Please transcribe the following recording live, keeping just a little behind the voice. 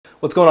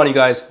What's going on, you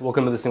guys?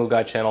 Welcome to the Single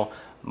Guy channel.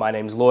 My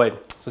name's Lloyd.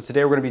 So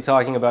today we're going to be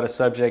talking about a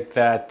subject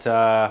that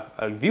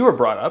a viewer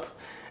brought up,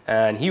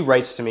 and he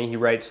writes to me. He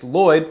writes,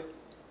 "Lloyd,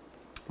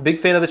 big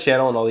fan of the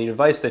channel and all the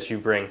advice that you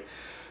bring."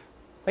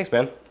 Thanks,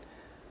 man.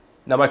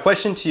 Now my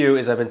question to you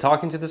is, I've been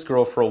talking to this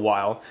girl for a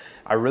while.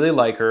 I really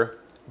like her,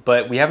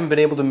 but we haven't been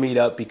able to meet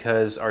up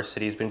because our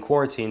city's been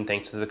quarantined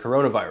thanks to the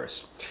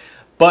coronavirus.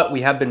 But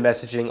we have been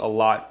messaging a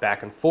lot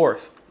back and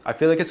forth. I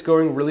feel like it's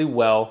going really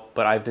well,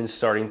 but I've been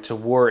starting to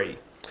worry.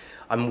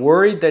 I'm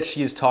worried that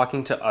she is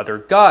talking to other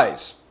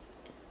guys.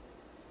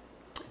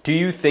 Do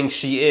you think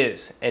she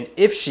is? And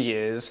if she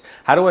is,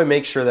 how do I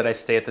make sure that I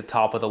stay at the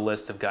top of the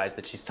list of guys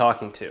that she's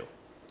talking to?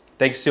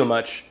 Thanks so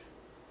much.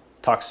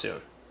 Talk soon.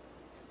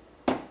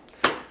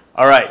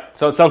 All right,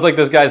 so it sounds like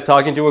this guy's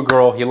talking to a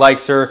girl. He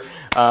likes her.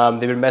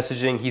 They've been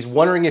messaging. He's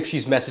wondering if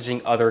she's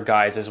messaging other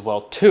guys as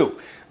well too.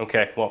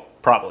 Okay, well,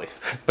 probably.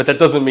 But that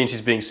doesn't mean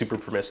she's being super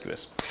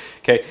promiscuous.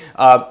 Okay,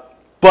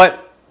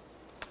 but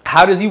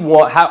how does he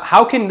want,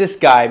 how can this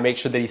guy make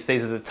sure that he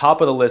stays at the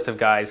top of the list of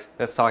guys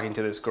that's talking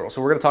to this girl?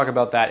 So we're going to talk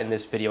about that in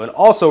this video. And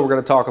also we're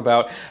going to talk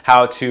about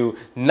how to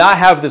not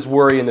have this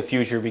worry in the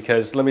future,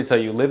 because let me tell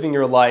you, living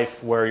your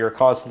life where you're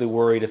constantly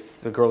worried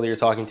if the girl that you're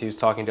talking to is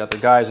talking to other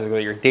guys, or the girl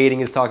that you're dating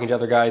is talking to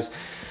other guys,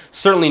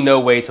 certainly no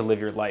way to live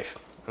your life.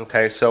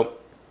 Okay, so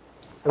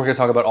we're going to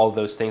talk about all of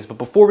those things. But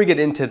before we get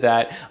into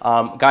that,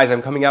 guys,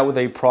 I'm coming out with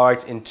a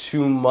product in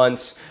 2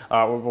 months,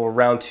 or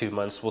around 2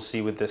 months. We'll see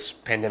with this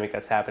pandemic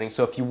that's happening.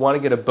 So if you want to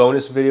get a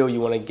bonus video,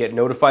 you want to get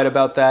notified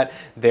about that,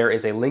 there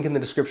is a link in the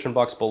description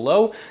box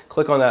below.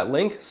 Click on that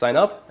link, sign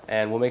up,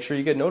 and we'll make sure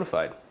you get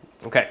notified.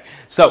 Okay,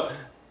 so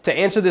to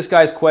answer this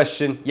guy's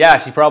question, yeah,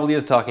 she probably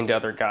is talking to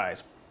other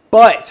guys.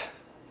 But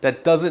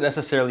that doesn't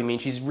necessarily mean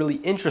she's really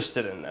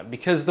interested in them,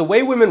 because the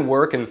way women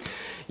work, and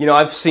you know,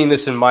 I've seen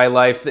this in my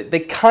life, they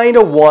kind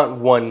of want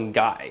one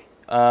guy.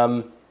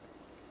 And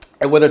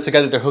whether it's a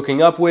guy that they're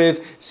hooking up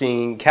with,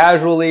 seeing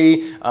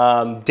casually,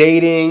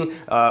 dating,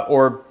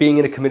 or being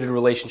in a committed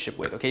relationship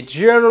with. Okay,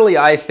 generally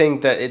I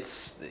think that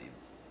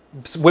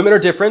women are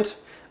different.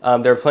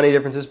 There are plenty of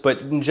differences,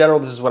 but in general,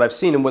 this is what I've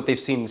seen and what they've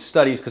seen in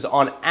studies, because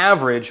on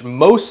average,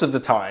 most of the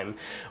time,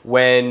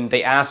 when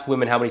they asked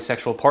women how many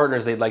sexual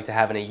partners they'd like to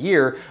have in a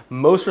year,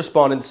 most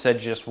respondents said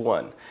just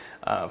one.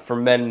 For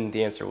men,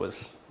 the answer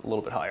was a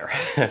little bit higher.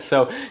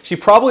 So she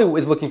probably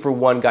is looking for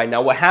one guy.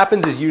 Now what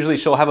happens is usually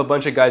she'll have a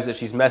bunch of guys that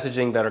she's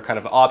messaging that are kind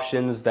of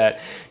options that,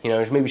 you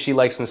know, maybe she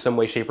likes in some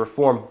way, shape, or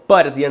form,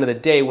 but at the end of the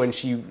day, when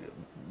she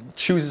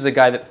chooses a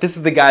guy that, this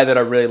is the guy that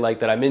I really like,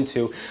 that I'm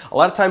into, a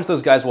lot of times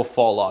those guys will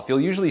fall off. You'll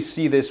usually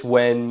see this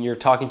when you're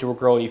talking to a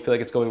girl and you feel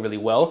like it's going really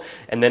well,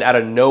 and then out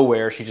of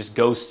nowhere she just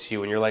ghosts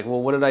you and you're like,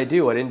 well, what did I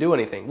do? I didn't do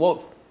anything.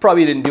 Well,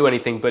 probably didn't do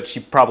anything, but she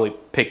probably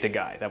picked a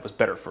guy that was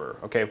better for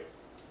her, okay?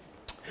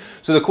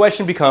 So the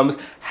question becomes,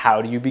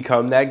 how do you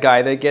become that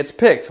guy that gets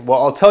picked?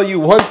 Well, I'll tell you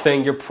one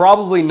thing, you're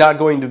probably not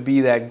going to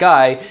be that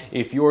guy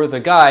if you're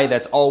the guy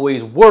that's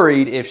always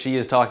worried if she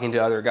is talking to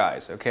other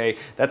guys, okay?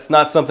 That's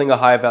not something a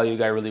high value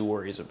guy really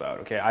worries about,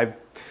 okay? I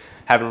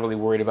haven't really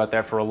worried about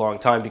that for a long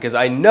time, because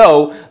I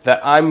know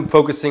that I'm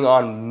focusing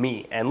on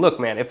me. And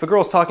look, man, if a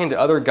girl's talking to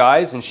other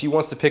guys and she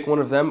wants to pick one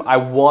of them, I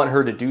want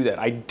her to do that.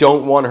 I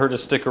don't want her to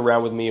stick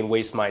around with me and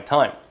waste my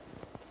time.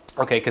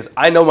 Okay, because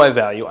I know my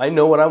value, I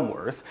know what I'm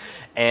worth,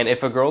 and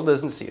if a girl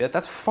doesn't see that,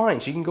 that's fine.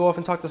 She can go off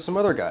and talk to some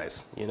other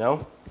guys, you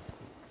know?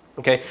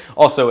 Okay,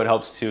 also it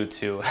helps to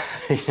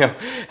you know,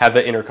 have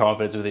that inner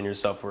confidence within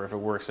yourself, where if it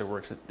works, it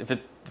works. If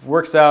it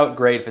works out,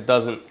 great. If it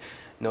doesn't,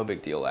 no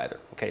big deal either.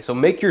 Okay, so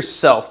make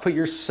yourself, put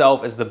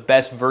yourself as the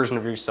best version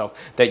of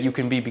yourself that you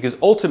can be, because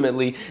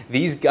ultimately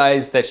these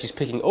guys that she's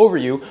picking over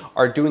you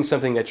are doing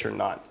something that you're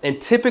not.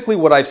 And typically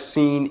what I've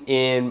seen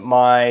in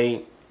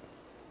my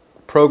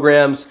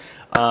programs,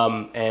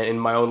 and in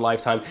my own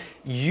lifetime,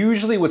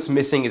 usually what's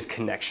missing is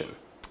connection.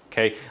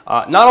 Okay,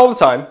 not all the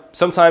time.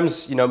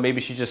 Sometimes, you know, maybe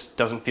she just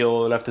doesn't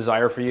feel enough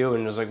desire for you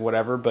and is like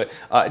whatever, but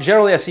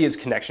generally I see it's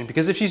connection,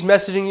 because if she's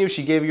messaging you,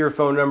 she gave you her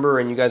phone number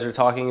and you guys are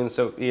talking, and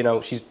so, you know,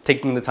 she's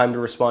taking the time to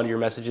respond to your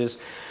messages,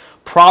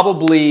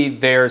 probably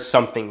there's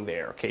something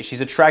there. Okay,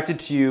 she's attracted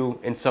to you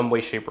in some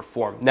way, shape, or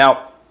form.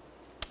 Now,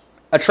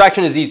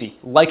 attraction is easy.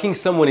 Liking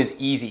someone is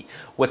easy.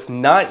 What's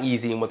not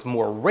easy and what's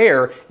more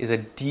rare is a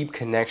deep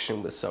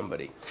connection with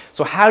somebody.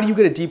 So how do you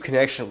get a deep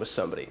connection with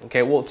somebody?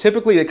 Okay, well,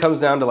 typically it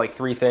comes down to like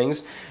 3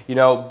 things. You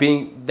know,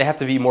 they have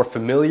to be more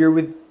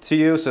familiar to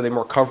you, so they're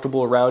more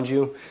comfortable around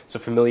you. So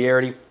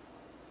familiarity.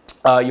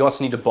 You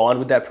also need to bond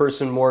with that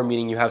person more,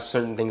 meaning you have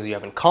certain things you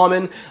have in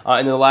common.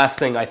 And then the last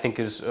thing I think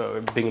is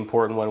a big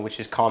important one, which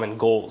is common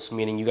goals,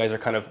 meaning you guys are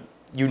kind of,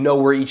 you know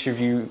where each of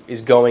you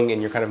is going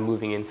and you're kind of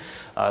moving in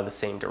the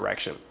same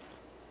direction.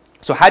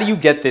 So how do you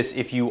get this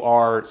if you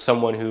are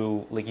someone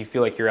who, like, you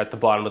feel like you're at the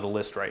bottom of the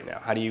list right now?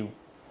 How do you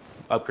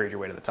upgrade your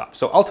way to the top?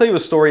 So I'll tell you a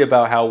story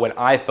about how when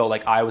I felt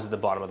like I was at the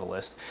bottom of the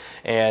list.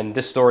 And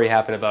this story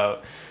happened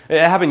it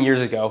happened years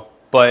ago,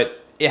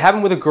 but it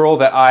happened with a girl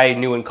that I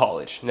knew in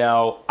college.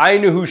 Now, I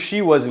knew who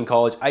she was in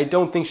college. I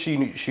don't think she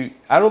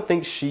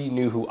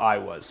knew who I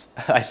was.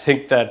 I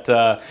think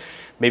that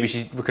Maybe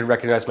she could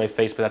recognize my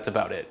face, but that's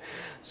about it.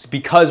 So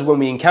because when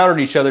we encountered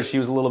each other, she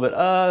was a little bit,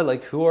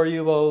 like, who are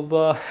you, blah,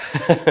 blah,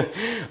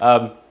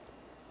 blah.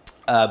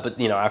 But,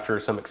 you know, after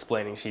some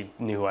explaining, she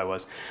knew who I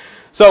was.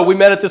 So we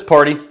met at this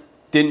party.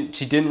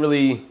 She didn't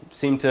really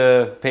seem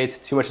to pay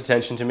too much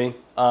attention to me,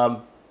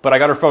 but I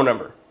got her phone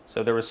number.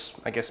 So there was,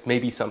 I guess,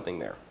 maybe something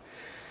there.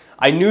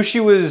 I knew she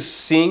was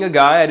seeing a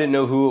guy. I didn't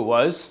know who it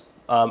was.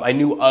 I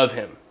knew of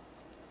him.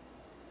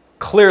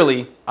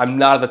 Clearly, I'm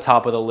not at the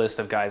top of the list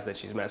of guys that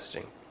she's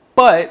messaging.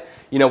 But,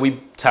 you know,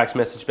 we text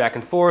messaged back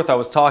and forth. I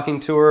was talking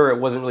to her. It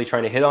wasn't really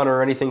trying to hit on her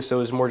or anything, so it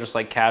was more just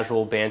like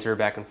casual banter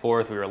back and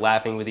forth. We were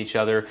laughing with each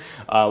other.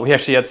 We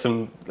actually had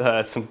some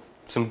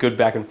good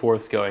back and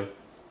forths going,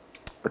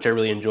 which I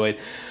really enjoyed.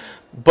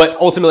 But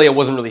ultimately, I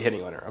wasn't really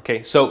hitting on her,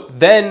 okay? So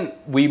then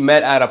we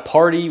met at a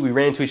party. We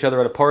ran into each other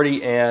at a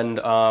party,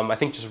 and I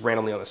think just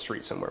randomly on the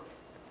street somewhere.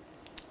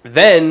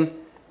 Then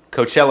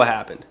Coachella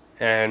happened.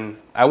 And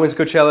I went to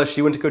Coachella,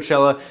 she went to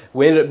Coachella.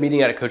 We ended up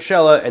meeting at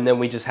Coachella, and then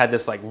we just had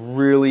this like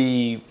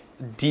really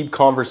deep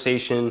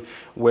conversation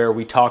where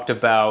we talked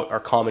about our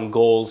common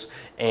goals,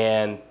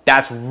 and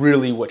that's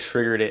really what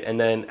triggered it. And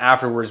then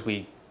afterwards,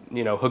 we,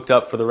 you know, hooked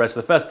up for the rest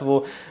of the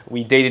festival.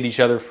 We dated each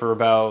other for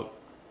about,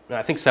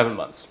 I think 7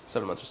 months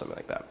or something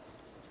like that.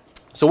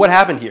 So what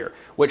happened here?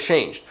 What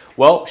changed?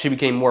 Well, she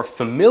became more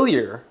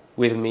familiar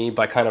with me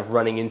by kind of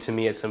running into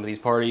me at some of these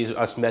parties,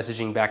 us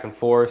messaging back and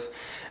forth.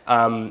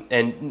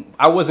 And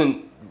I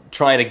wasn't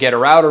trying to get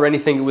her out or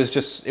anything. It was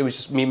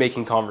just me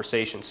making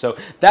conversation. So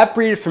that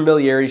breeded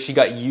familiarity. She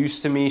got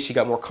used to me. She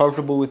got more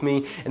comfortable with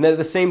me. And then at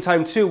the same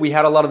time too, we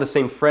had a lot of the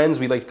same friends.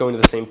 We liked going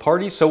to the same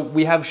parties. So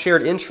we have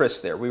shared interests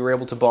there. We were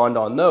able to bond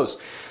on those.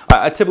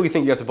 I typically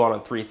think you have to bond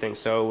on 3 things.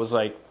 So it was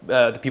like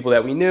the people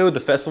that we knew, the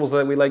festivals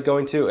that we liked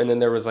going to, and then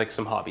there was like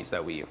some hobbies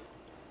that we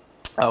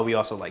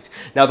also liked.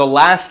 Now the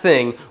last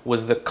thing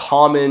was the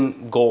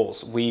common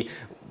goals.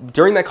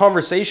 During that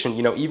conversation,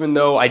 you know, even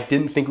though I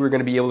didn't think we were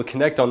going to be able to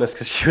connect on this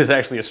because she was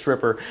actually a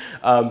stripper,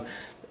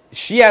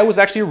 she was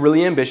actually a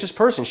really ambitious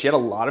person. She had a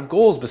lot of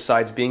goals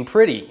besides being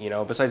pretty, you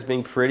know, besides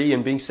being pretty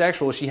and being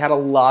sexual. She had a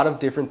lot of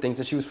different things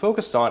that she was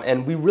focused on,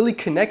 and we really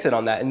connected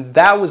on that. And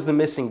that was the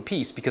missing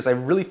piece, because I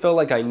really felt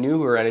like I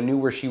knew her and I knew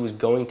where she was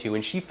going to,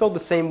 and she felt the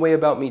same way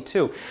about me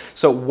too.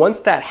 So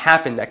once that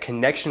happened, that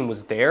connection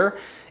was there.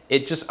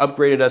 It just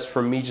upgraded us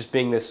from me just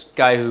being this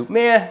guy who,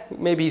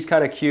 maybe he's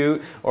kind of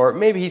cute, or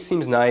maybe he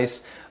seems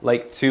nice,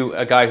 like, to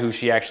a guy who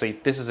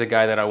this is a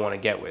guy that I want to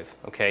get with,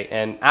 okay?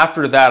 And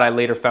after that, I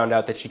later found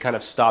out that she kind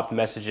of stopped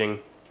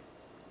messaging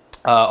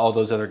all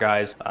those other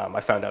guys.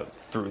 I found out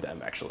through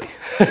them, actually.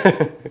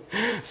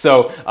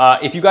 So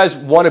if you guys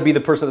want to be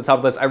the person at the top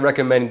of the list, I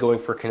recommend going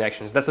for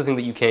connections. That's the thing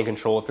that you can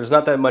control. If there's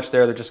not that much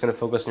there, they're just going to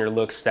focus on your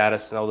looks,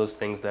 status, and all those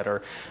things that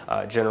are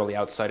generally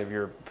outside of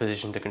your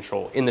position to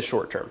control in the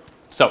short term.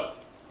 So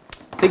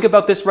think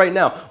about this right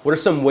now. What are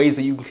some ways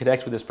that you can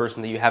connect with this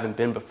person that you haven't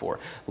been before?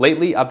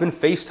 Lately, I've been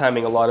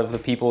FaceTiming a lot of the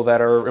people that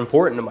are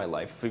important in my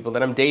life, people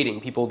that I'm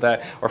dating, people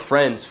that are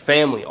friends,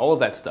 family, all of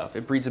that stuff.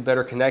 It breeds a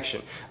better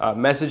connection.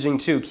 Messaging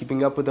too,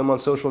 keeping up with them on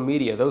social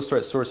media, those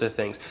sorts of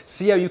things.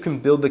 See how you can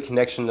build the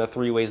connection in the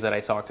 3 ways that I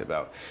talked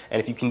about.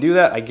 And if you can do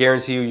that, I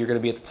guarantee you're going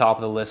to be at the top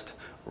of the list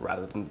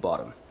rather than the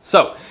bottom.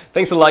 So,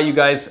 thanks a lot, you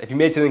guys. If you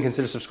made it to the end,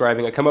 consider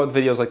subscribing. I come out with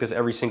videos like this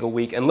every single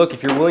week. And look,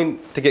 if you're willing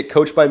to get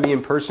coached by me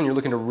in person, you're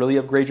looking to really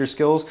upgrade your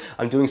skills,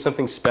 I'm doing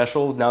something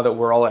special. Now that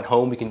we're all at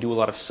home, we can do a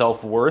lot of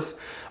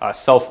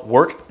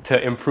self-work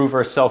to improve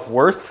our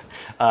self-worth.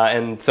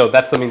 And so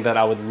that's something that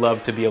I would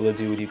love to be able to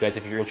do with you guys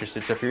if you're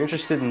interested. So if you're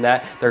interested in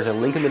that, there's a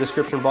link in the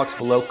description box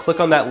below. Click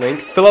on that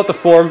link, fill out the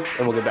form,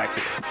 and we'll get back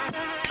to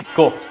you.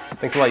 Cool.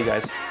 Thanks a lot, you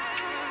guys.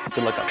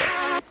 Good luck out there.